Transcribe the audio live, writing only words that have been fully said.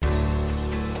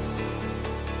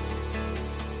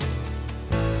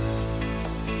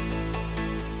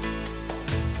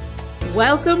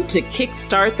Welcome to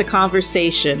Kickstart the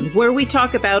Conversation, where we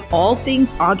talk about all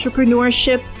things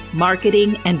entrepreneurship,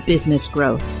 marketing, and business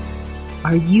growth.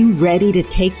 Are you ready to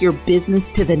take your business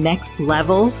to the next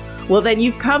level? Well, then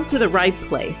you've come to the right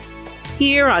place.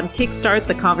 Here on Kickstart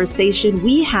the Conversation,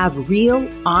 we have real,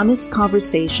 honest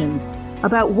conversations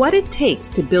about what it takes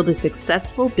to build a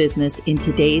successful business in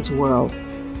today's world.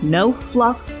 No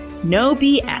fluff, no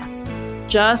BS.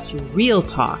 Just real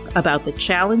talk about the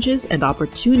challenges and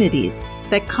opportunities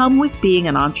that come with being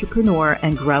an entrepreneur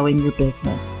and growing your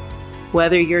business.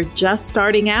 Whether you're just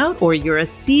starting out or you're a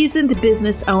seasoned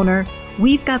business owner,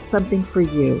 we've got something for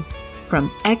you.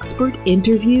 From expert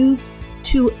interviews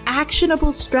to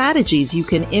actionable strategies you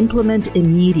can implement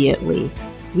immediately,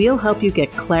 we'll help you get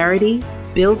clarity,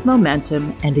 build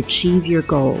momentum, and achieve your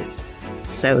goals.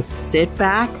 So sit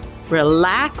back,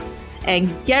 relax,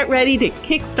 and get ready to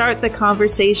kickstart the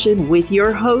conversation with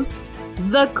your host,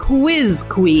 the Quiz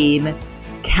Queen,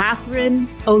 Catherine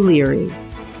O'Leary.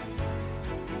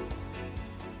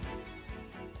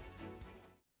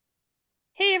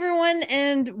 Hey everyone,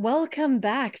 and welcome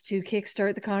back to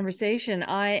Kickstart the Conversation.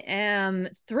 I am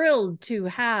thrilled to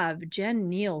have Jen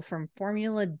Neal from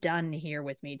Formula Done here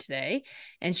with me today,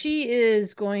 and she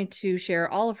is going to share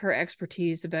all of her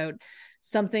expertise about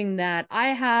something that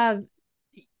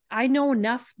I know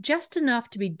just enough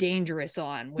to be dangerous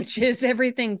on, which is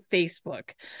everything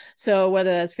Facebook. So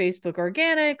whether that's Facebook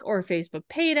organic or Facebook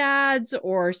paid ads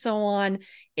or so on,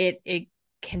 it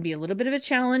can be a little bit of a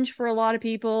challenge for a lot of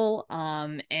people.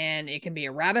 And it can be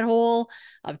a rabbit hole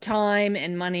of time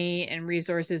and money and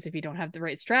resources if you don't have the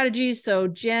right strategies. So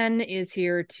Jen is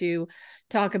here to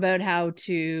talk about how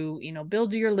to,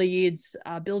 build your leads,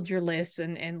 build your lists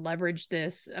and leverage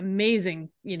this amazing,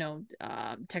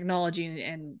 technology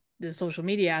and the social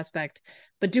media aspect,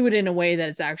 but do it in a way that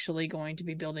it's actually going to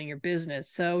be building your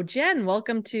business. So Jen,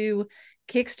 welcome to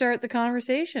Kickstart the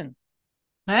Conversation.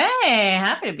 Hey,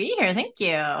 happy to be here. Thank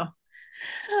you.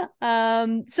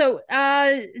 So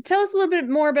tell us a little bit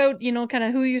more about, kind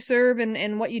of who you serve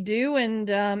and what you do, and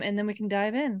then we can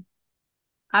dive in.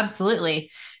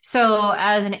 Absolutely. So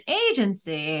as an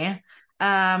agency,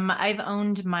 I've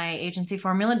owned my agency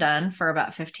Formula Done for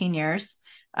about 15 years.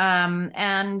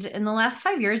 And in the last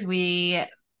 5 years, we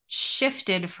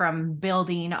shifted from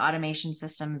building automation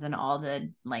systems and all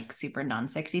the super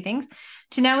non-sexy things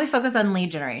to now we focus on lead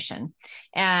generation.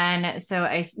 And so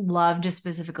I love to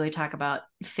specifically talk about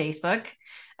Facebook.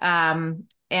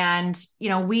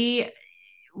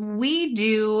 We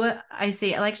do, I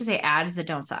like to say ads that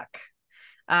don't suck.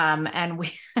 And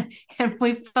we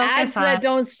focus ads on that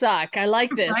don't suck. I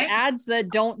like this. Right? Ads that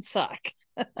don't suck.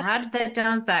 Ads that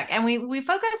don't suck. And we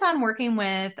focus on working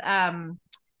with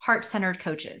heart-centered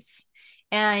coaches.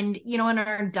 And in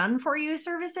our done for you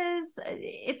services,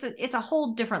 it's a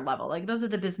whole different level. Like those are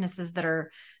the businesses that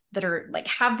are like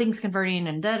have things converting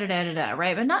and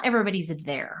right? But not everybody's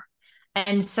there.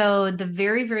 And so the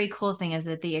very, very cool thing is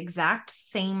that the exact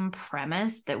same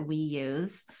premise that we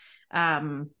use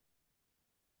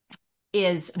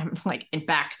is like in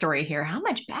backstory here. How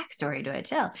much backstory do I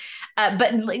tell?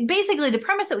 But basically the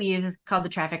premise that we use is called the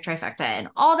traffic trifecta. And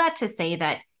all that to say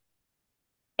that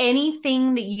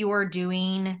anything that you are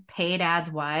doing paid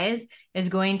ads wise is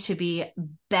going to be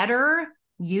better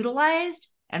utilized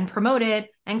and promoted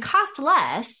and cost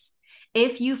less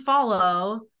if you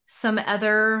follow some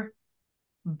other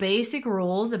basic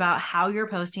rules about how you're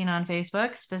posting on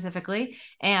Facebook specifically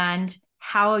and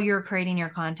how you're creating your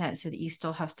content so that you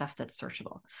still have stuff that's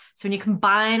searchable. So when you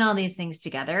combine all these things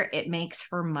together, it makes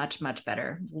for much, much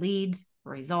better leads,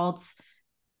 results,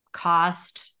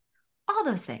 cost, all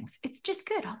those things. It's just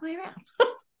good all the way around.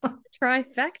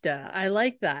 Trifecta. I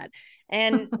like that.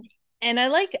 And I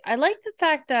like the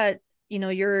fact that,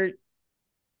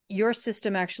 your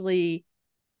system actually,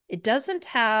 it doesn't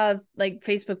have like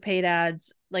Facebook paid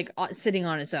ads like sitting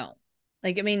on its own.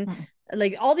 Like, I mean,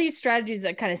 like all these strategies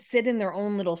that kind of sit in their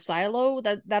own little silo,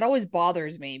 that always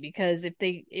bothers me, because if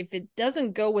it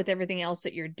doesn't go with everything else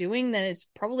that you're doing, then it's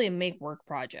probably a make work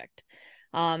project.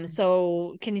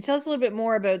 So can you tell us a little bit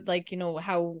more about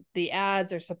how the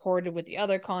ads are supported with the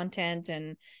other content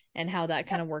and how that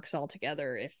kind of works all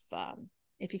together if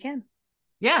you can?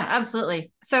 Yeah,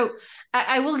 absolutely. So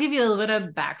I will give you a little bit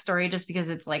of backstory just because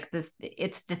it's like this,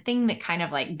 it's the thing that kind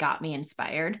of like got me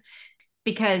inspired,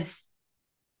 because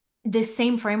this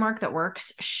same framework that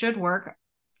works should work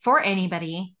for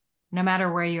anybody, no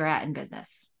matter where you're at in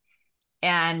business.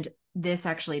 And this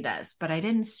actually does, but I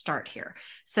didn't start here.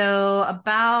 So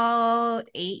about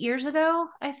 8 years ago,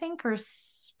 I think, or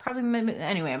probably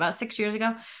anyway, about 6 years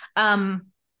ago,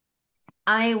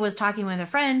 I was talking with a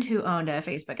friend who owned a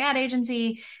Facebook ad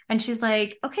agency, and she's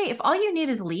like, okay, if all you need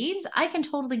is leads, I can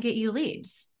totally get you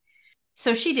leads.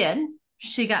 So she did.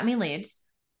 She got me leads.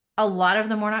 A lot of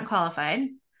them were not qualified.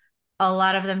 A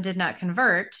lot of them did not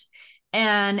convert.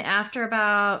 And after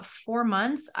about 4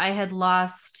 months, I had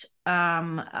lost,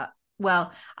 I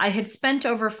had spent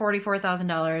over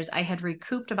 $44,000. I had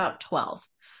recouped about 12.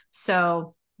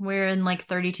 So we're in like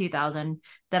 32,000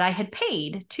 that I had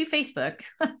paid to Facebook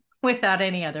without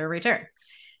any other return.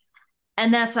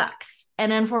 And that sucks.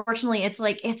 And unfortunately, it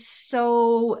is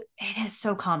so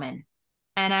common.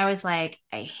 And I was like,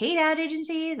 I hate ad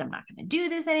agencies. I'm not going to do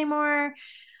this anymore.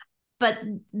 But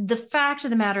the fact of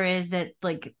the matter is that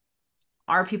like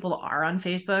our people are on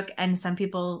Facebook, and some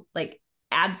people like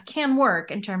ads can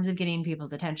work in terms of getting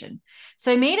people's attention.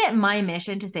 So I made it my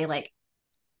mission to say, like,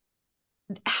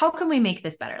 how can we make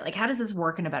this better? Like, how does this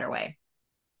work in a better way?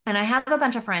 And I have a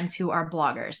bunch of friends who are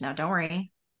bloggers. Now, don't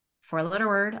worry, 4-letter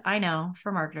word. I know,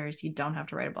 for marketers, you don't have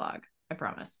to write a blog. I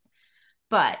promise.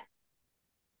 But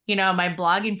my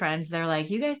blogging friends, they're like,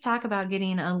 you guys talk about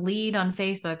getting a lead on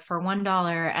Facebook for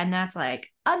 $1, and that's like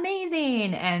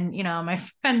amazing. And my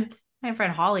friend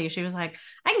Holly, she was like,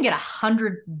 I can get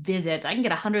 100 visits. I can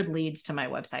get 100 leads to my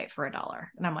website for $1.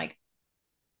 And I'm like,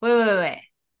 wait.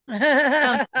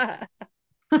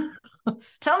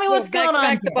 Tell me what's going on.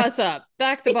 Back the bus up.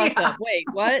 Back the bus up. Wait,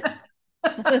 what?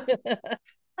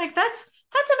 Like that's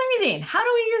amazing. How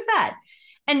do we use that?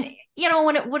 And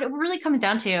what it really comes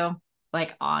down to,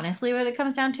 like honestly, what it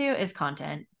comes down to is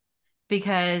content.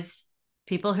 Because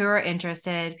people who are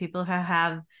interested, people who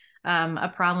have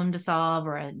a problem to solve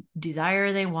or a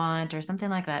desire they want or something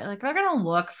like that, like they're going to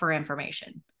look for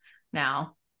information.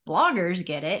 Now, bloggers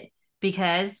get it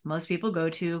because most people go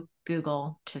to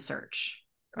Google to search,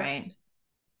 right?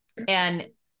 And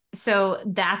so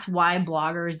that's why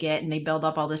bloggers get, and they build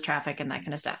up all this traffic and that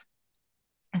kind of stuff.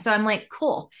 So I'm like,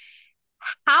 cool.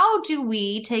 How do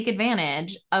we take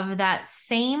advantage of that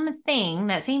same thing,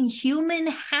 that same human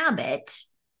habit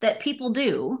that people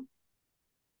do,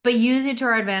 but use it to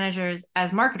our advantages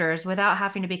as marketers without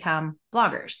having to become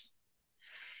bloggers?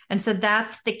 And so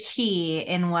that's the key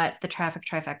in what the traffic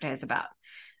trifecta is about.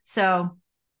 So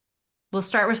we'll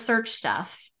start with search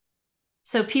stuff.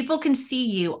 So people can see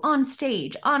you on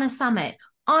stage, on a summit,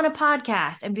 on a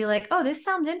podcast, and be like, oh, this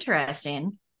sounds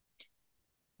interesting.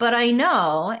 But I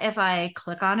know if I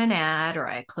click on an ad or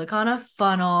I click on a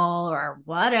funnel or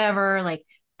whatever, like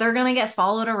they're going to get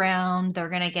followed around. They're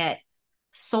going to get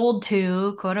sold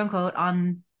to, quote unquote,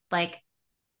 on like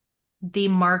the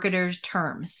marketer's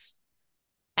terms.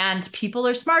 And people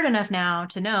are smart enough now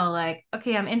to know, like,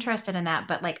 okay, I'm interested in that,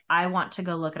 but like I want to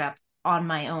go look it up on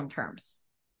my own terms,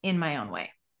 in my own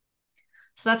way.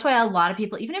 So that's why a lot of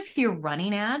people, even if you're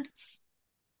running ads,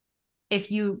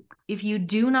 if you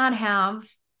do not have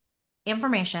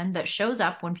information that shows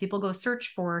up when people go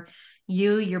search for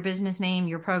you, your business name,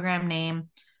 your program name,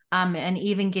 and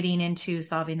even getting into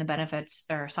solving the benefits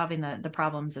or solving the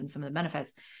problems and some of the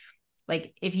benefits.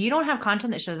 Like if you don't have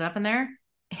content that shows up in there,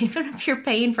 even if you're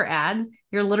paying for ads,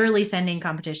 you're literally sending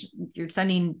competition. You're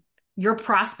sending your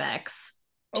prospects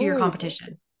to your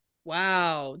competition.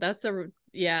 Wow. That's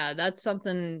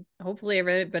something. Hopefully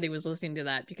everybody was listening to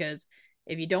that, because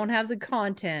if you don't have the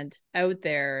content out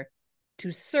there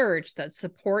to search that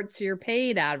supports your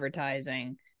paid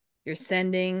advertising, you're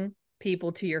sending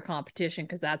people to your competition,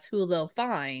 because that's who they'll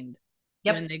find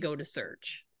when they go to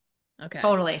search. Okay.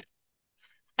 Totally.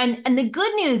 And the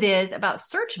good news is about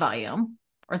search volume,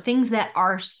 or things that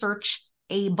are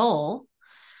searchable,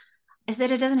 is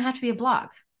that it doesn't have to be a blog.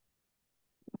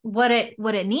 What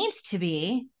it needs to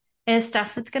be is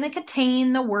stuff that's going to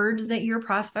contain the words that your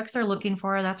prospects are looking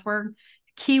for. That's where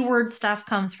keyword stuff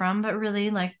comes from, but really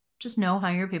like just know how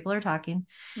your people are talking.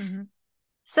 Mm-hmm.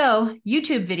 So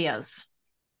YouTube videos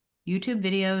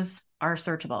are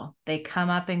searchable. They come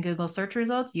up in Google search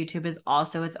results. YouTube is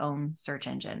also its own search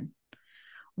engine.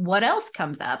 What else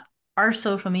comes up are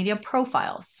social media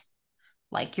profiles,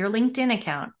 like your LinkedIn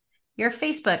account, your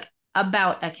Facebook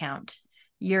about account,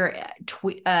 your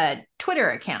Twitter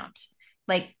account,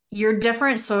 like your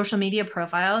different social media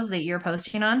profiles that you're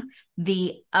posting on.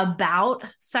 The about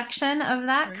section of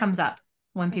that comes up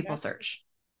when people search.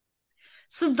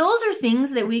 So those are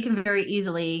things that we can very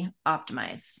easily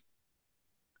optimize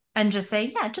and just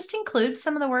say, yeah, just include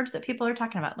some of the words that people are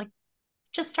talking about. Like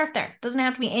just start there. It doesn't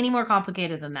have to be any more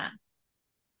complicated than that.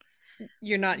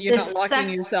 You're not locking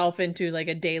yourself into like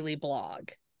a daily blog,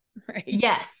 right?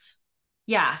 Yes.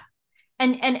 Yeah.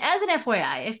 And as an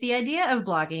FYI, if the idea of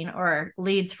blogging or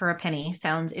leads for a penny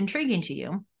sounds intriguing to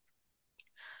you,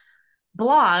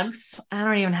 blogs, I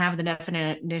don't even have the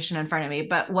definition in front of me,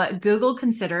 but what Google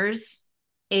considers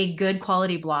a good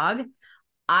quality blog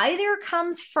either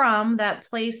comes from that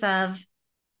place of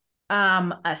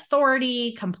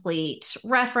authority, complete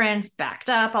reference, backed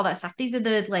up, all that stuff. These are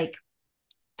the like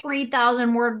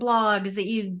 3,000 word blogs that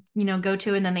you go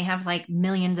to, and then they have like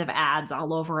millions of ads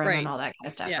all over them and Right. all that kind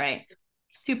of stuff, Yeah. right?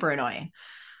 Super annoying.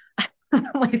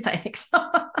 At least I think so.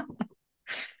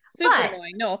 Super But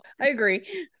annoying. No, I agree.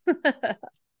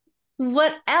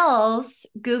 what else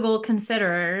Google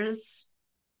considers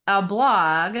a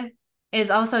blog is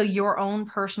also your own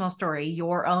personal story,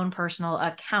 your own personal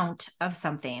account of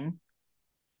something.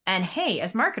 And hey,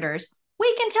 as marketers,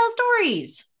 we can tell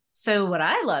stories. So, what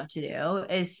I love to do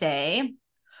is say,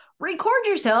 record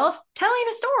yourself telling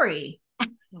a story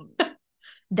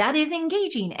that is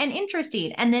engaging and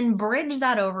interesting, and then bridge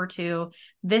that over to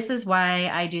this is why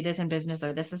I do this in business,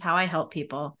 or this is how I help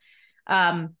people.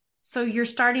 So, you're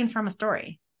starting from a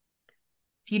story.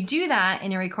 If you do that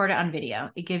and you record it on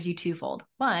video, it gives you twofold.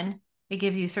 One, it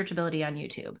gives you searchability on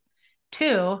YouTube.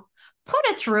 Two, put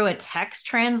it through a text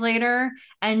translator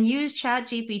and use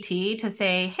ChatGPT to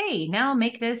say, hey, now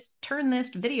turn this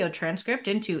video transcript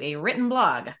into a written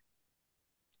blog.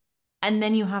 And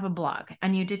then you have a blog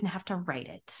and you didn't have to write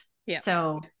it. Yeah.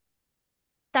 So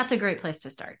that's a great place to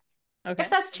start. Okay. If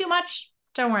that's too much,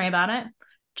 don't worry about it.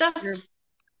 Just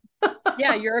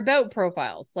You're about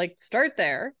profiles. Like start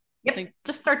there. Yep, Like,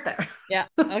 just start there. yeah.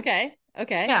 Okay.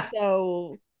 Okay. Yeah.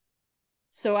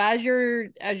 So as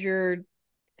you're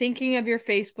thinking of your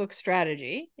Facebook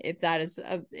strategy, if that's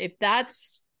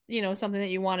something that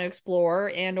you want to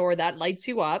explore and or that lights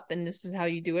you up and this is how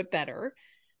you do it better,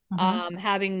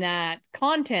 having that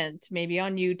content maybe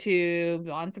on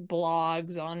YouTube, on the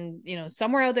blogs, on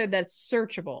somewhere out there that's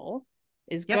searchable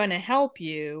is Yep. going to help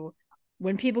you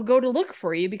when people go to look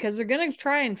for you, because they're going to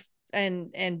try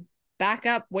and back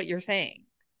up what you're saying,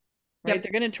 right? Yep.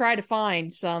 They're going to try to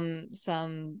find some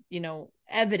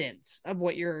evidence of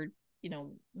what you're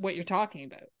talking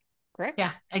about, correct?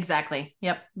 Yeah, exactly.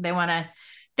 Yep. They want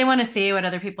to see what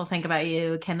other people think about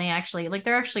you. Can they actually, like,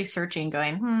 they're actually searching,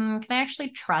 going, can I actually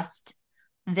trust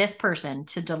this person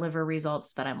to deliver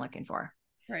results that I'm looking for?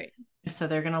 Right. So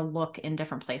they're going to look in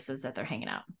different places that they're hanging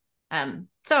out.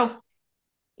 So,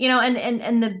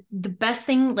 and the best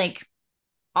thing, like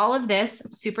all of this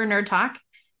super nerd talk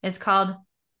is called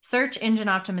search engine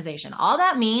optimization. All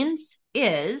that means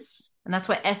is, and that's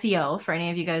what SEO, for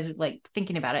any of you guys like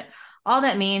thinking about it, all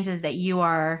that means is that you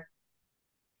are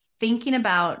thinking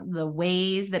about the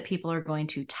ways that people are going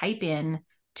to type in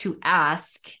to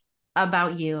ask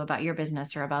about you, about your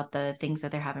business, or about the things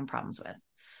that they're having problems with.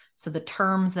 So the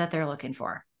terms that they're looking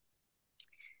for.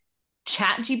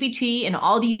 ChatGPT and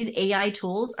all these AI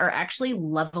tools are actually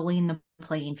leveling the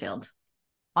playing field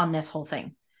on this whole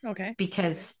thing. Okay.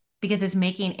 Because it's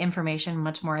making information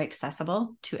much more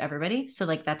accessible to everybody. So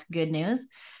like that's good news,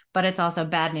 but it's also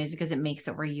bad news because it makes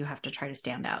it where you have to try to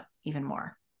stand out even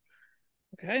more.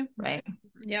 Okay. Right.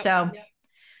 Yeah.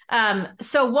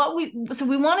 So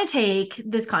we want to take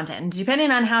this content, and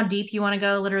depending on how deep you want to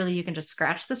go, literally you can just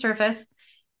scratch the surface.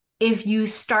 If you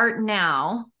start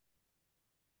now,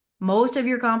 most of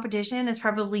your competition is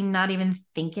probably not even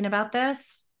thinking about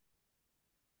this.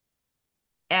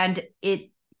 And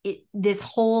this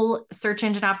whole search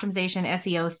engine optimization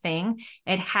SEO thing,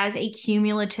 it has a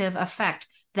cumulative effect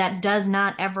that does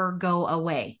not ever go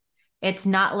away. It's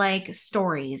not like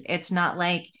stories. It's not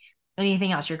like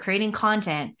anything else. You're creating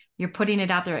content, you're putting it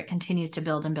out there, it continues to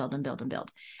build and build and build and build.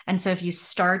 And so if you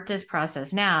start this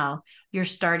process now, you're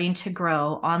starting to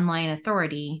grow online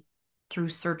authority through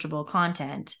searchable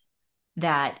content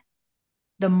that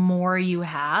the more you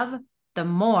have, the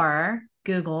more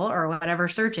Google or whatever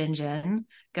search engine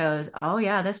goes, oh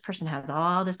yeah, this person has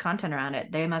all this content around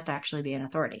it. They must actually be an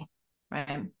authority,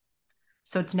 right?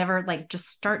 So it's never like, just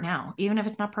start now. Even if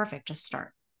it's not perfect, just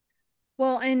start.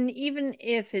 Well, and even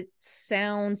if it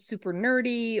sounds super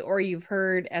nerdy or you've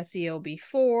heard SEO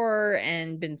before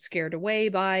and been scared away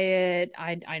by it,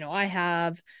 I know I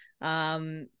have.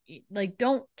 Like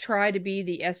don't try to be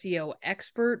the SEO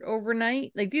expert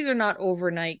overnight. Like these are not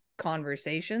overnight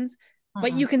conversations,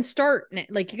 but you can start.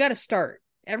 Like you got to start.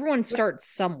 Everyone starts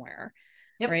somewhere,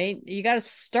 right? You got to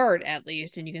start at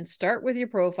least, and you can start with your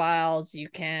profiles. You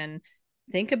can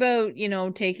think about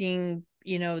taking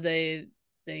the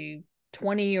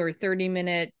 20 or 30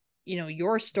 minute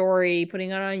your story,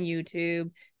 putting it on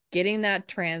YouTube, getting that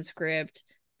transcript,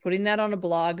 putting that on a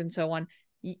blog and so on.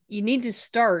 You need to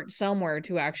start somewhere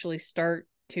to actually start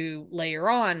to layer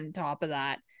on top of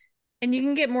that, and you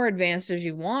can get more advanced as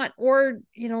you want, or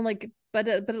like but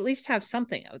at least have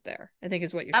something out there, I think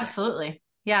is what you're saying. Absolutely.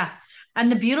 Yeah.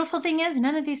 And the beautiful thing is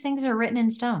none of these things are written in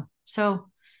stone. So,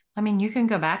 I mean, you can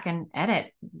go back and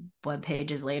edit web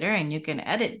pages later, and you can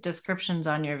edit descriptions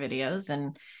on your videos,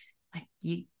 and like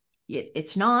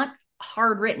it's not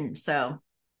hard written. So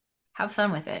have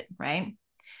fun with it. Right.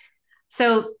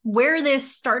 So where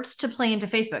this starts to play into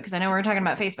Facebook, because I know we're talking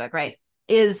about Facebook, right?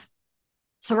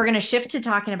 So we're going to shift to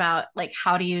talking about like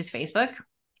how to use Facebook.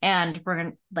 And we're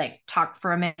going to like talk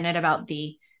for a minute about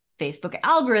the Facebook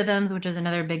algorithms, which is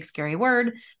another big scary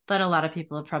word that a lot of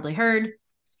people have probably heard.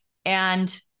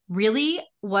 And really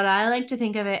what I like to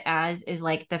think of it as is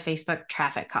like the Facebook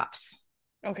traffic cops.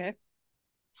 Okay.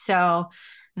 So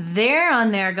they're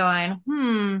on there going,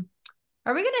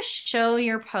 are we going to show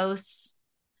your posts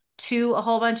to a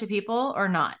whole bunch of people or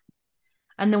not?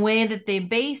 And the way that they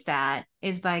base that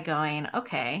is by going,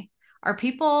 okay, are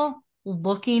people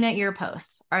looking at your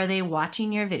posts? Are they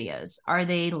watching your videos? Are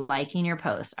they liking your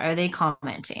posts? Are they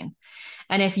commenting?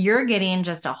 And if you're getting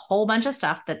just a whole bunch of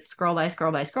stuff that's scroll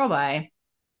by,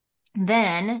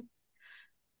 then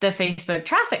the Facebook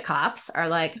traffic cops are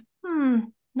like,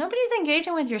 nobody's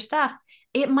engaging with your stuff.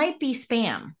 It might be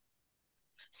spam.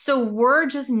 So we're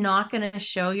just not going to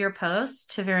show your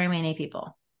posts to very many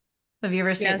people. Have you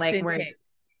ever seen like where? Case.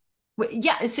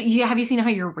 Yeah. So have you seen how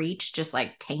your reach just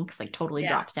like tanks, like totally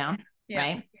drops down? Yeah.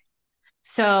 Right.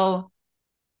 So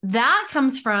that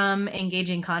comes from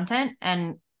engaging content.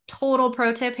 And total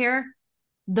pro tip here.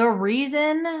 The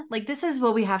reason, like, this is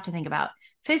what we have to think about.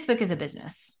 Facebook is a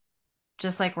business,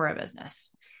 just like we're a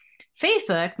business.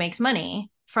 Facebook makes money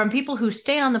from people who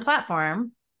stay on the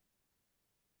platform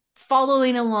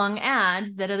following along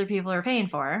ads that other people are paying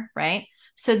for, right?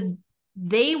 So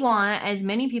they want as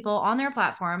many people on their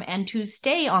platform and to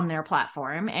stay on their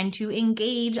platform and to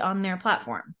engage on their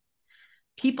platform.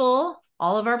 People,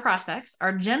 all of our prospects,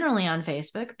 are generally on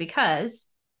Facebook because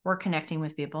we're connecting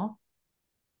with people.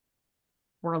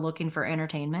 We're looking for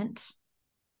entertainment.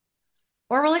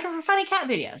 Or we're looking for funny cat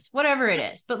videos, whatever it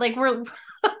is. But like we're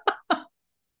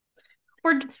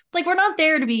not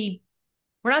there to be,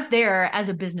 we're not there as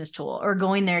a business tool or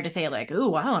going there to say like,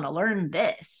 ooh, I want to learn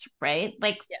this, right?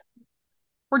 Like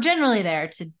we're generally there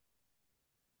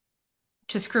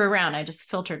to screw around. I just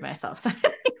filtered myself. So I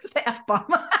didn't use the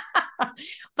F-bomb.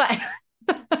 But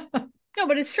no,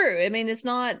 but it's true. I mean, it's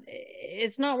not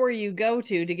where you go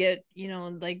to get,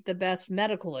 like the best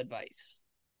medical advice.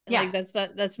 Yeah. Like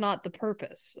that's not the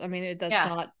purpose. I mean,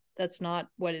 that's not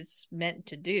what it's meant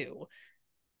to do.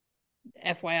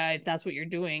 FYI, if that's what you're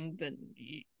doing, then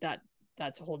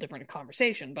that's a whole different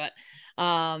conversation. But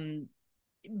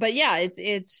yeah,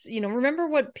 it's remember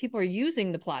what people are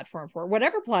using the platform for,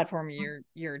 whatever platform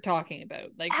you're talking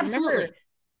about. Like, absolutely.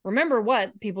 Remember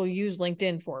what people use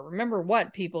LinkedIn for. Remember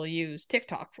what people use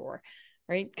TikTok for,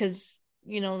 right? Because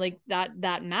like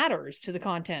that matters to the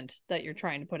content that you're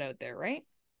trying to put out there, right?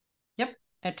 Yep,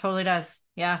 it totally does.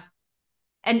 Yeah,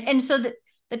 and so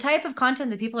the type of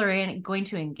content that people are going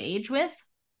to engage with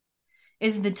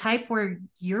is the type where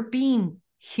you're being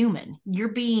human, you're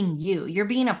being you're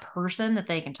being a person that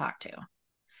they can talk to.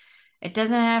 It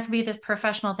doesn't have to be this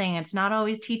professional thing. It's not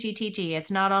always teachy. It's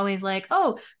not always like,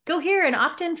 oh, go here and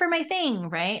opt in for my thing,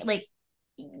 right? Like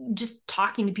just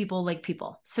talking to people like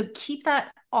people. So keep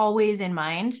that always in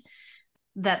mind,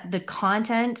 that the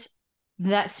content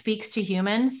that speaks to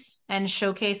humans and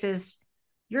showcases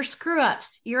your screw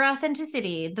ups, your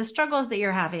authenticity, the struggles that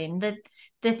you're having, the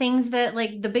things that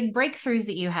like the big breakthroughs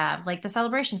that you have, like the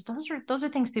celebrations, those are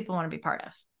things people want to be part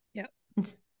of. Yeah.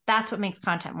 That's what makes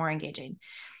content more engaging.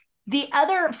 The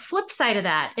other flip side of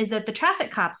that is that the traffic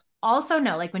cops also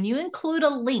know, like when you include a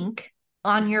link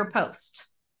on your post,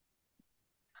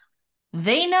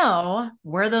 they know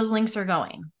where those links are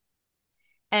going.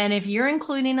 And if you're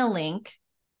including a link,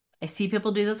 I see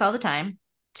people do this all the time,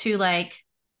 to like,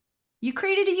 you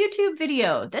created a YouTube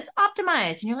video that's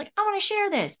optimized and you're like, I want to share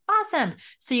this. Awesome.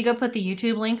 So you go put the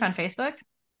YouTube link on Facebook.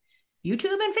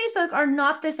 YouTube and Facebook are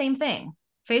not the same thing.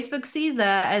 Facebook sees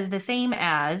that as the same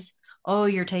as, oh,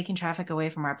 you're taking traffic away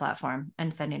from our platform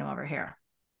and sending them over here.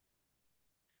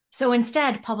 So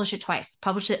instead, publish it twice.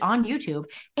 Publish it on YouTube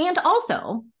and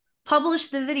also publish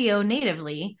the video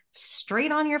natively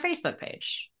straight on your Facebook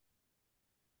page.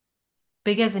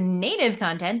 Because native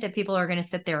content that people are going to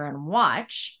sit there and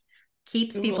watch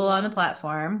keeps people on the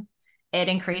platform. It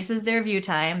increases their view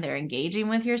time. They're engaging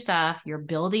with your stuff. You're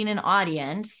building an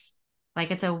audience. Like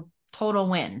it's a total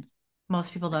win.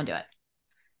 Most people don't do it.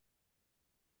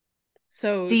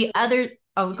 So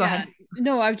go ahead.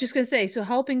 No, I was just going to say, so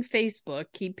helping Facebook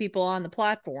keep people on the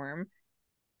platform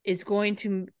is going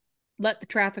to let the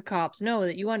traffic cops know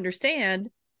that you understand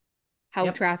how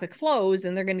traffic flows,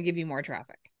 and they're going to give you more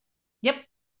traffic. Yep.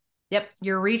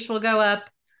 Your reach will go up.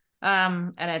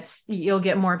 And you'll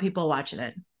get more people watching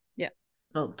it. Yeah.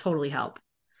 It'll totally help.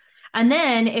 And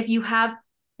then if you have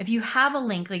a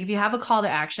link, like if you have a call to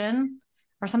action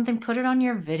or something, put it on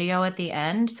your video at the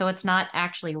end so it's not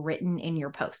actually written in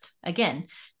your post. Again,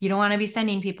 you don't want to be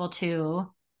sending people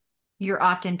to your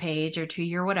opt-in page or to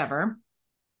your whatever.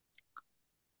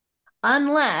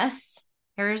 Unless,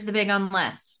 here's the big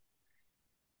unless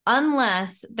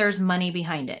there's money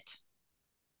behind it.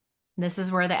 This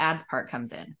is where the ads part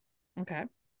comes in. Okay.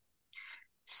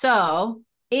 So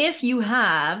if you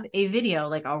have a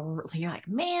video, you're like,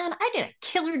 man, I did a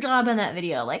killer job in that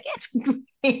video. Like, it's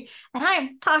great. And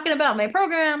I'm talking about my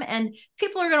program and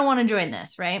people are going to want to join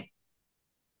this, right?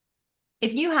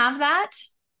 If you have that,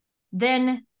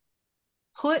 then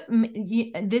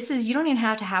you don't even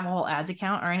have to have a whole ads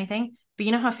account or anything. But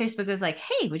you know how Facebook is like,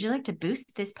 hey, would you like to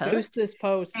boost this post? Boost this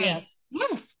post, hey, yes.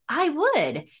 Yes, I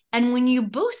would. And when you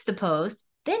boost the post,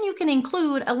 then you can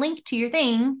include a link to your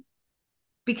thing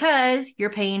because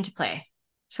you're paying to play.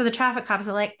 So the traffic cops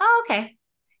are like, oh, okay,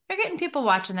 you're getting people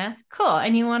watching this. Cool.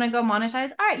 And you want to go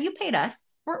monetize? All right, you paid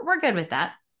us. We're good with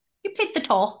that. You paid the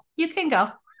toll. You can go.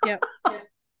 Yep.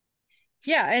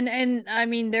 Yeah, and I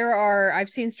mean I've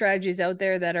seen strategies out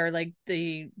there that are like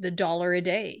the $1 a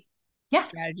day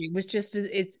strategy, which just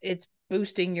it's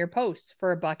boosting your posts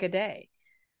for $1 a day.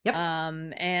 Yep.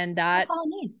 And that's all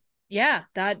it needs. Yeah,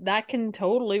 that can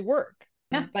totally work.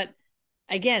 Yeah. But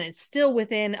again, it's still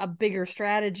within a bigger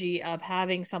strategy of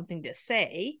having something to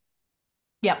say.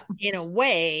 Yep. In a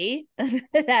way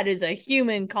that is a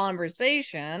human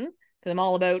conversation, because I'm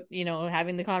all about,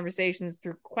 having the conversations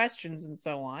through questions and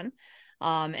so on,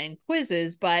 and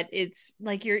quizzes, but it's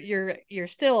like you're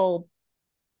still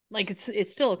like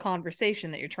it's still a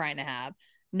conversation that you're trying to have,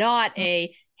 not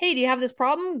a, hey, do you have this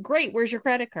problem? Great, where's your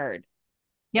credit card?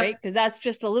 Yep. Right? Because that's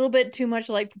just a little bit too much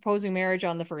like proposing marriage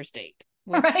on the first date.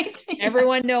 Right.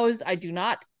 Everyone knows I do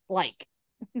not like.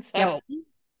 So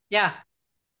yeah.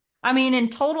 I mean, in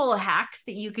total hacks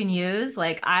that you can use,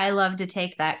 like I love to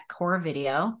take that core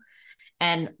video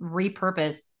and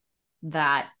repurpose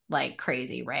that like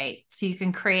crazy, right? So you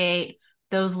can create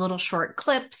those little short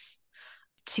clips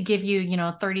to give you,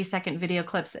 30-second video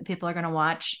clips that people are going to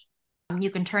watch. You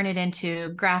can turn it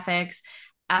into graphics,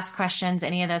 ask questions,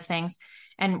 any of those things.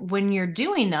 And when you're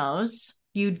doing those,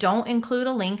 you don't include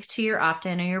a link to your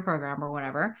opt-in or your program or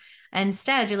whatever.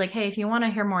 Instead, you're like, hey, if you want to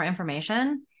hear more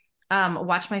information,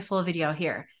 watch my full video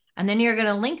here. And then you're going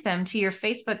to link them to your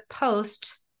Facebook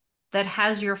post that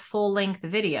has your full length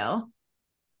video.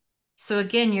 So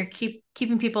again, you're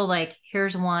keeping people like,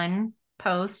 here's one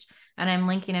post and I'm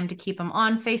linking them to keep them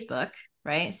on Facebook,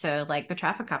 right? So like the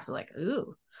traffic cops are like,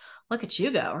 ooh, look at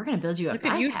you go. We're going to build you a bypass.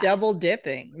 Look at you double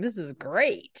dipping. This is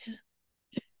great.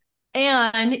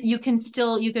 And you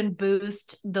can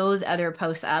boost those other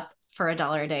posts up for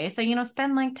 $1 a day. So,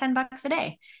 spend like $10 a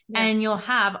day and you'll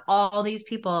have all these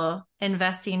people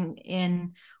investing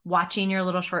in watching your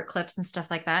little short clips and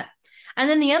stuff like that. And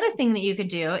then the other thing that you could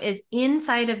do is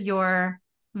inside of your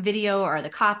video or the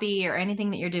copy or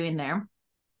anything that you're doing there,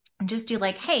 just do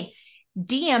like, hey,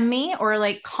 DM me or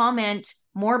like comment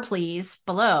more please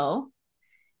below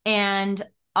and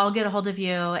I'll get a hold of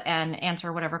you and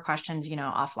answer whatever questions,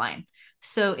 offline.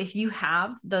 So if you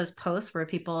have those posts where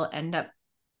people end up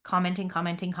commenting,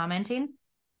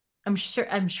 I'm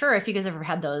sure if you guys ever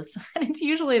had those, and it's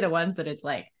usually the ones that it's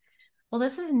like, well,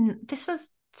 this was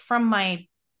from my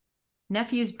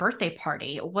nephew's birthday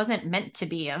party. It wasn't meant to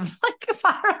be of like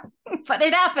fire, but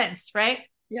it happens, right?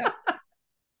 Yeah.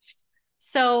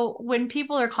 So when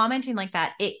people are commenting like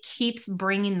that, it keeps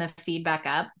bringing the feedback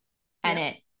up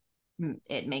and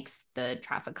it makes the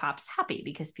traffic cops happy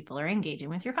because people are engaging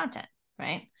with your content,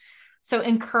 right? So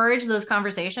encourage those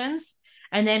conversations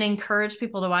and then encourage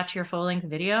people to watch your full length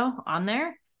video on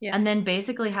there. Yeah. And then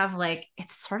basically have like,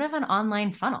 it's sort of an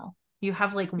online funnel. You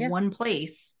have like one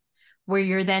place where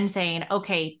you're then saying,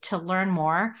 okay, to learn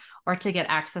more or to get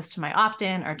access to my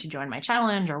opt-in or to join my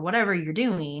challenge or whatever you're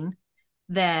doing,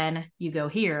 then you go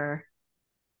here.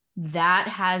 That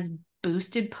has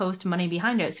boosted post money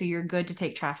behind it. So you're good to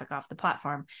take traffic off the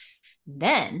platform.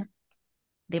 Then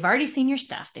they've already seen your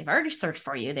stuff. They've already searched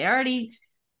for you. They already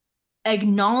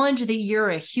acknowledge that you're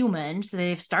a human. So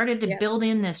they've started to build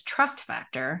in this trust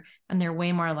factor and they're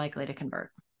way more likely to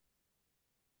convert.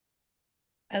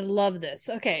 I love this.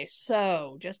 Okay.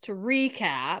 So just to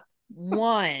recap,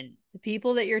 1, the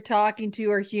people that you're talking to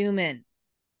are human.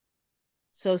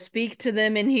 So speak to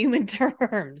them in human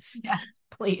terms. Yes,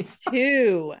 please.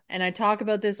 2, and I talk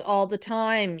about this all the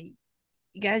time,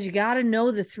 guys, you got to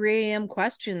know the 3 a.m.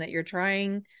 question that you're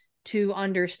trying to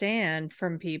understand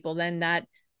from people, then that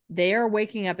they are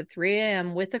waking up at 3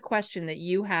 a.m. with a question that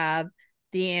you have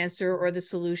the answer or the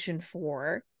solution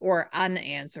for, or an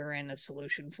answer and a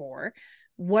solution for.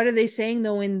 What are they saying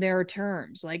though in their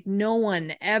terms? Like, no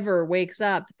one ever wakes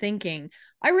up thinking,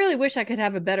 I really wish I could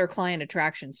have a better client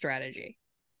attraction strategy.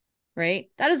 Right?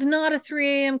 That is not a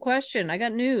 3 a.m. question. I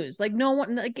got news. Like, no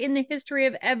one, like in the history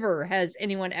of ever, has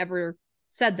anyone ever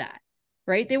said that.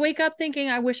 Right? They wake up thinking,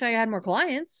 I wish I had more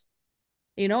clients.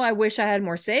 I wish I had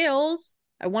more sales.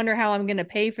 I wonder how I'm going to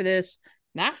pay for this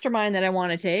mastermind that I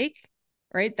want to take.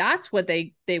 Right? That's what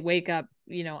they wake up,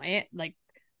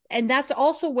 and that's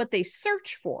also what they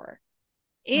search for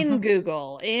in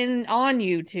Google, on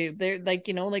YouTube. They're like,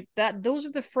 like that. Those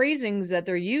are the phrasings that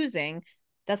they're using.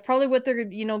 That's probably what they're,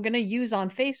 going to use on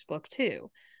Facebook too.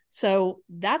 So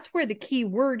that's where the key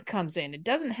word comes in. It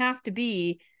doesn't have to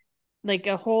be like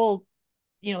a whole,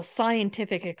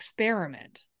 scientific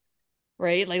experiment,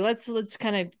 right? Like let's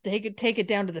kind of take it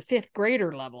down to the fifth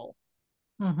grader level,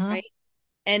 right?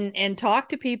 And talk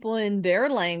to people in their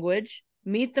language,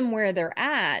 meet them where they're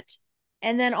at,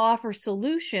 and then offer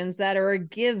solutions that are a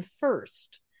give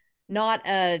first, not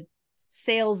a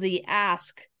salesy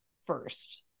ask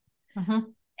first.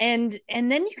 And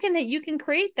then you can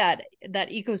create that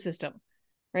ecosystem,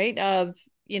 right? Of,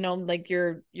 like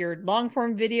your long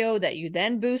form video that you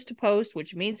then boost to post,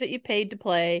 which means that you paid to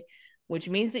play, which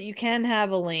means that you can have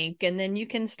a link, and then you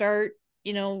can start,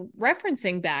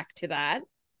 referencing back to that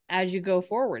as you go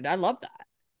forward. I love that.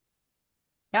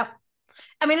 Yep.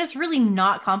 I mean, it's really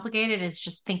not complicated. It's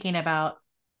just thinking about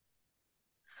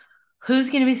who's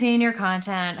going to be seeing your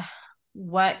content,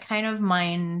 what kind of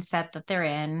mindset that they're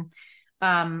in.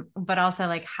 But also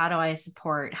like, how do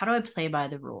I play by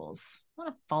the rules? I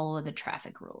want to follow the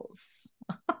traffic rules.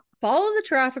 Follow the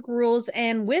traffic rules.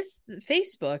 And with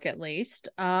Facebook, at least,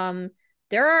 there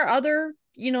are other,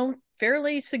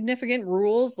 fairly significant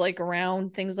rules, like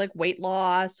around things like weight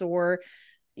loss, or,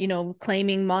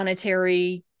 claiming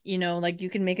monetary, like you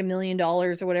can make $1 million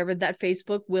or whatever, that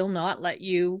Facebook will not let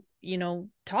you,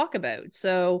 talk about.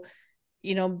 So,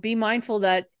 be mindful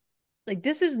that, like,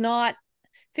 this is not,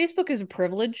 Facebook is a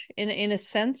privilege in a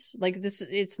sense. Like, this,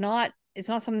 it's not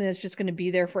something that's just going to be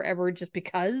there forever just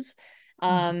because.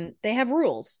 They have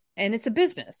rules, and it's a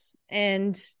business,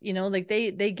 and like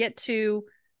they get to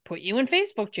put you in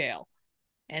Facebook jail,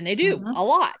 and they do a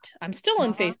lot. I'm still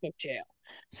in Facebook jail.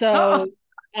 So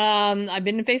I've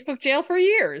been in Facebook jail for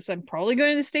years. I'm probably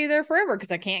going to stay there forever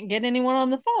because I can't get anyone on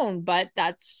the phone. But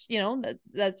that's,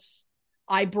 that's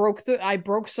I broke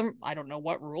some, I don't know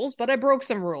what rules, but I broke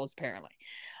some rules apparently.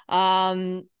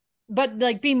 But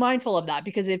like, be mindful of that,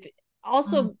 because if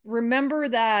also remember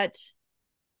that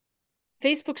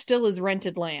Facebook still is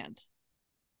rented land,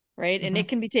 right? And it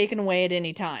can be taken away at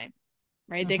any time,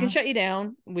 right? They can shut you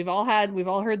down. We've all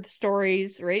heard the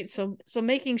stories, right? So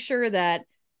making sure that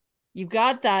you've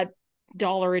got that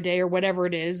 $1 a day or whatever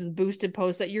it is, the boosted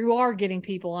post, that you are getting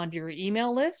people onto your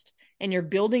email list, and you're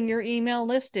building your email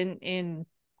list in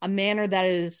a manner that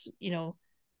is,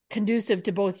 conducive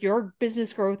to both your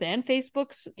business growth and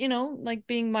Facebook's, like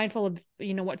being mindful of,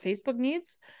 what Facebook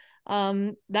needs.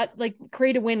 That, like,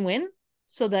 create a win-win,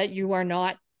 so that you are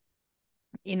not,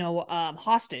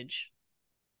 hostage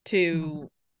to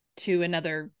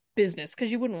another business,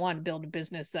 because you wouldn't want to build a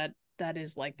business that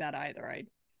is like that either.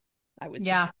 I would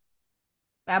say.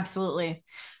 Absolutely.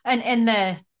 And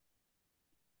the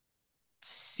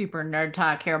super nerd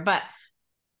talk here, but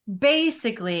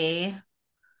basically,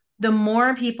 the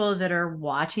more people that are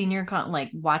watching your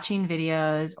watching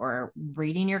videos or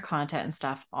reading your content and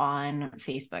stuff on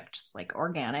Facebook, just like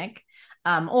organic,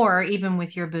 or even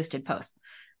with your boosted posts,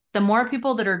 the more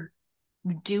people that are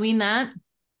doing that,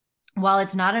 while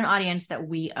it's not an audience that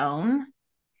we own,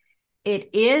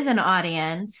 it is an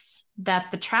audience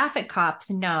that the traffic cops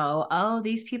know, oh,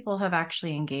 these people have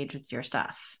actually engaged with your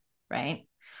stuff, right?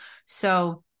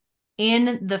 So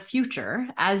in the future,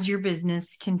 as your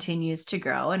business continues to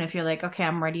grow, and if you're like, okay,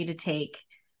 I'm ready to take,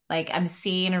 like, I'm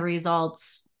seeing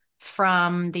results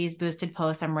from these boosted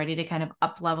posts, I'm ready to kind of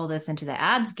up level this into the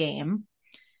ads game,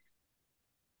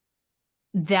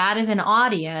 that is an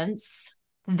audience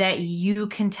that you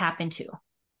can tap into.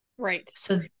 Right.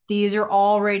 So these are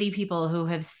already people who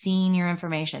have seen your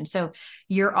information. So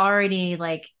you're already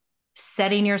like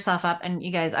setting yourself up. And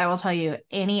you guys, I will tell you,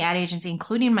 any ad agency,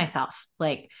 including myself,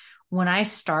 like, when I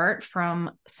start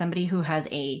from somebody who has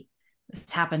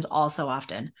this happens all so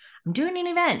often, I'm doing an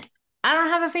event, I don't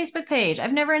have a Facebook page,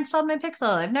 I've never installed my Pixel,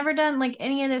 I've never done like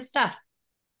any of this stuff.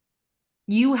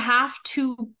 You have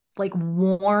to like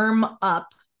warm up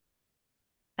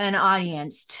an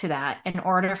audience to that in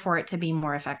order for it to be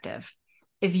more effective.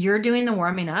 If you're doing the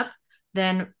warming up,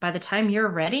 then by the time you're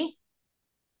ready,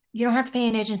 you don't have to pay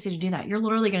an agency to do that. You're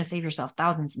literally going to save yourself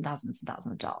thousands and thousands and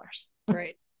thousands of dollars.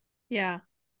 Right. Yeah.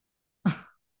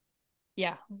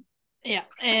 Yeah. Yeah.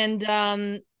 And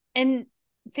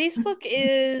Facebook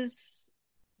is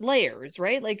layers,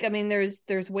 right? Like, I mean,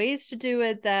 there's ways to do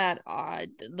it that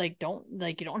like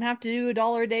you don't have to do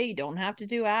 $1 a day, you don't have to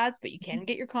do ads, but you can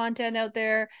get your content out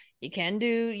there. You can do,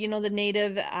 you know, the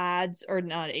native ads, or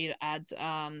not ads,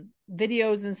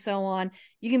 videos and so on.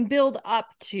 You can build up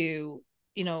to,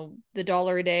 you know, the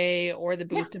 $1 a day or the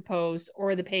boosted posts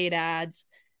or the paid ads.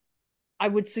 I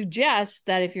would suggest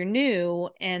that if you're new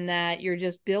and that you're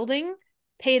just building,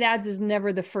 paid ads is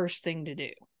never the first thing to do.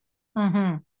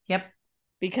 Mm-hmm. Yep.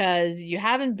 Because you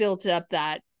haven't built up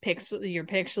that your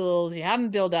pixels, you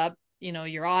haven't built up, you know,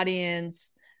 your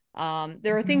audience.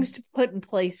 There are things to put in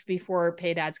place before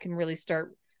paid ads can really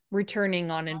start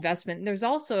returning on investment. And there's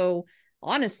also,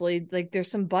 honestly, like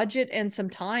there's some budget and some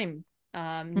time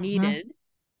needed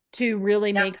to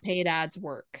really make paid ads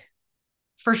work.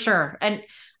 For sure. And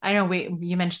I know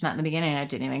you mentioned that in the beginning, I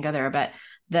didn't even go there, but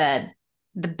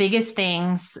the biggest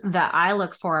things that I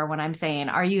look for when I'm saying,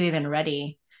 are you even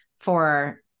ready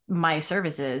for my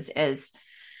services, is,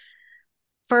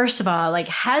 first of all, like,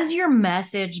 has your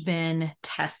message been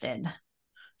tested?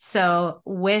 So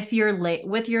with your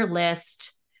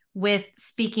list, with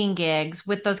speaking gigs,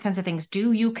 with those kinds of things,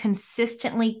 do you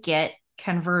consistently get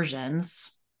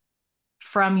conversions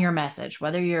from your message,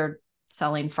 whether you're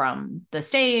selling from the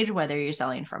stage, whether you're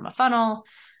selling from a funnel,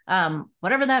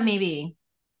 whatever that may be?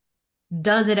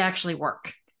 Does it actually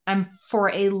work? For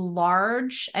a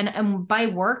large, and by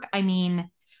work, I mean,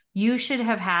 you should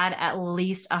have had at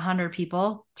least 100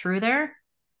 people through there,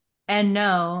 and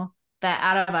know that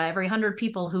out of every 100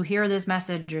 people who hear this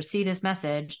message or see this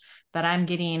message, that I'm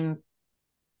getting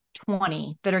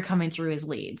 20 that are coming through as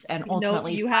leads, and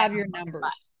ultimately you have your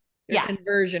numbers, your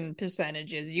conversion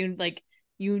percentages.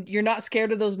 You're not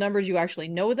scared of those numbers. You actually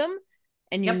know them,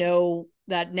 and you know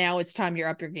that now it's time you're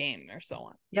up your game, or so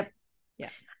on. Yep. Yeah.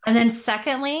 And then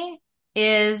secondly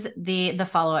is the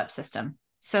follow-up system.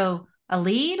 So a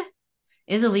lead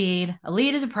is a lead. A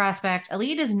lead is a prospect. A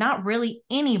lead is not really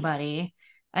anybody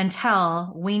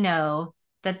until we know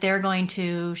that they're going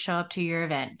to show up to your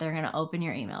event. They're going to open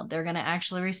your email. They're going to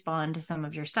actually respond to some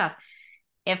of your stuff.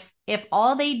 If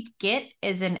all they get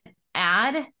is an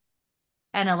ad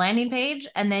and a landing page,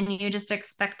 and then you just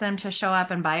expect them to show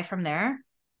up and buy from there,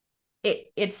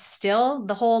 it's still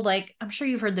the whole, like, I'm sure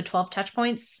you've heard the 12 touch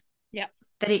points that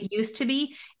it used to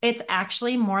be. It's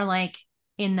actually more like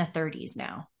in the 30s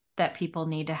now, that people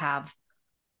need to have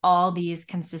all these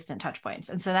consistent touch points.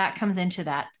 And so that comes into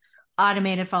that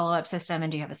automated follow-up system.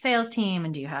 And do you have a sales team?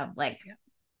 And do you have, like,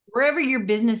 wherever your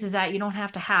business is at, you don't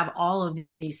have to have all of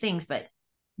these things, but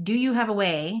do you have a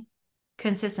way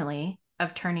consistently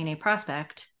of turning a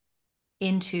prospect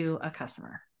into a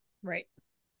customer? Right.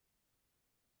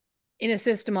 In a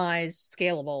systemized,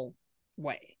 scalable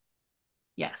way.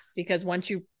 Yes. Because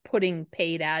once you're putting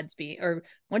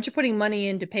once you're putting money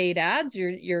into paid ads,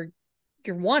 you're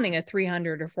wanting a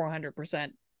 300 or 400%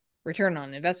 return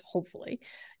on investment, hopefully.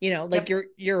 You know, like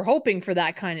you're hoping for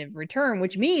that kind of return,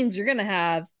 which means you're going to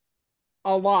have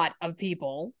a lot of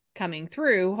people coming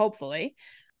through, hopefully.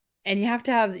 And you have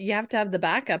to have the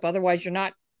backup, otherwise you're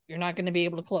not going to be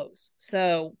able to close.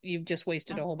 So you've just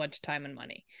wasted a whole bunch of time and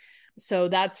money. So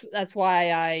that's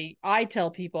why I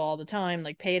tell people all the time,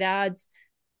 like, paid ads,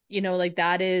 you know, like,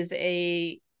 that is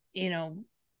a, you know,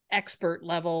 expert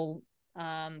level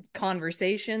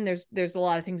conversation. There's a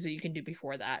lot of things that you can do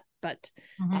before that, but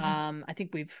I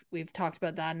think we've talked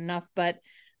about that enough. But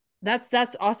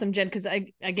that's awesome, Jen, because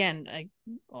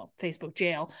Facebook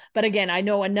jail, but again, I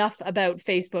know enough about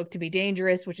Facebook to be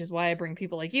dangerous, which is why I bring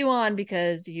people like you on,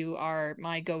 because you are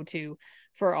my go-to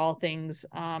for all things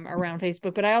around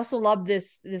Facebook. But I also love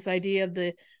this idea of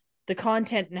the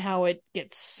content and how it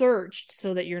gets searched,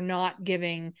 so that you're not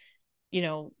giving, you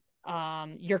know,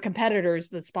 your competitors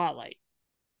the spotlight,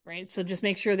 right? So just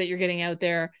make sure that you're getting out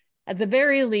there. At the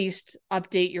very least,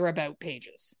 update your about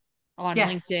pages on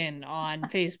LinkedIn, on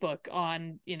Facebook,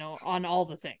 on, you know, on all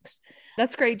the things.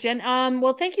 That's great, Jen.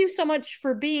 Well, thank you so much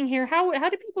for being here. How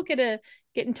do people get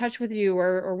in touch with you,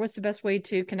 or what's the best way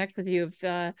to connect with you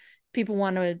if people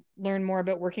want to learn more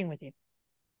about working with you?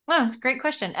 Wow, that's a great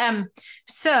question.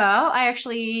 So I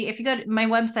actually, if you go to my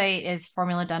website is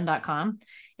formuladone.com.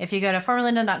 If you go to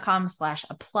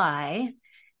formuladone.com/apply,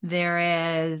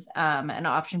 there is an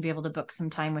option to be able to book some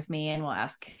time with me, and we'll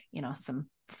ask, you know, some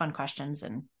fun questions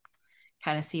and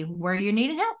kind of see where you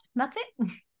need help. That's it.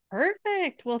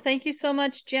 Perfect. Well, thank you so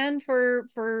much, Jen, for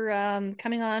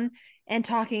coming on and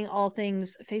talking all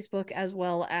things Facebook, as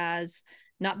well as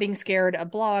not being scared of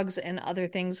blogs and other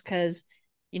things, because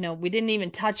we didn't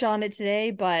even touch on it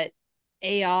today, but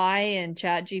AI and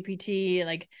Chat GPT,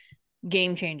 like,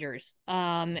 game changers,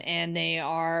 and they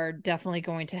are definitely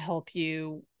going to help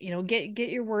you get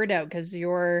your word out, because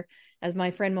as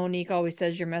my friend Monique always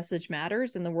says, your message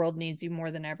matters and the world needs you more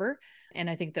than ever. And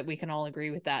I think that we can all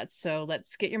agree with that. So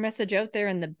let's get your message out there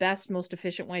in the best, most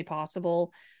efficient way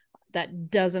possible. That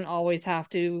doesn't always have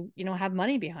to have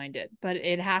money behind it, but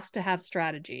it has to have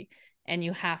strategy, and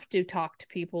you have to talk to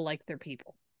people like they're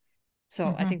people.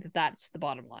 So I think that that's the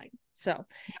bottom line. So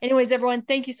anyways, everyone,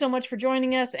 thank you so much for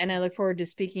joining us. And I look forward to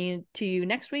speaking to you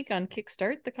next week on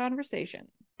Kickstart the Conversation.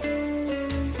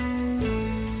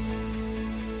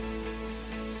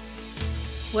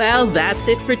 Well, that's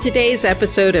it for today's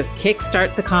episode of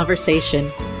Kickstart the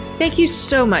Conversation. Thank you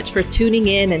so much for tuning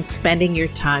in and spending your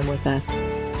time with us.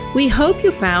 We hope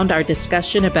you found our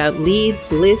discussion about leads,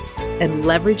 lists, and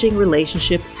leveraging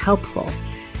relationships helpful.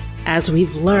 As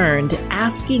we've learned,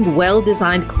 asking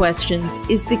well-designed questions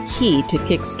is the key to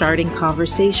kickstarting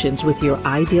conversations with your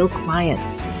ideal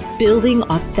clients, building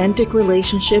authentic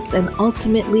relationships, and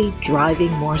ultimately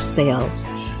driving more sales.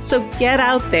 So get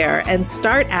out there and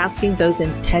start asking those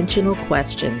intentional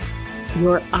questions.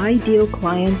 Your ideal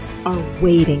clients are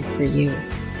waiting for you.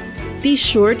 Be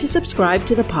sure to subscribe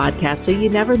to the podcast so you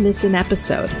never miss an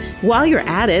episode. While you're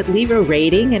at it, leave a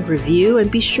rating and review,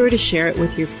 and be sure to share it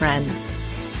with your friends.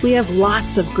 We have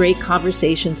lots of great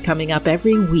conversations coming up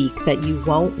every week that you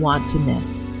won't want to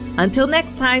miss. Until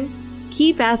next time,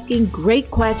 keep asking great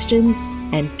questions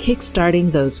and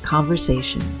kickstarting those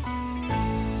conversations.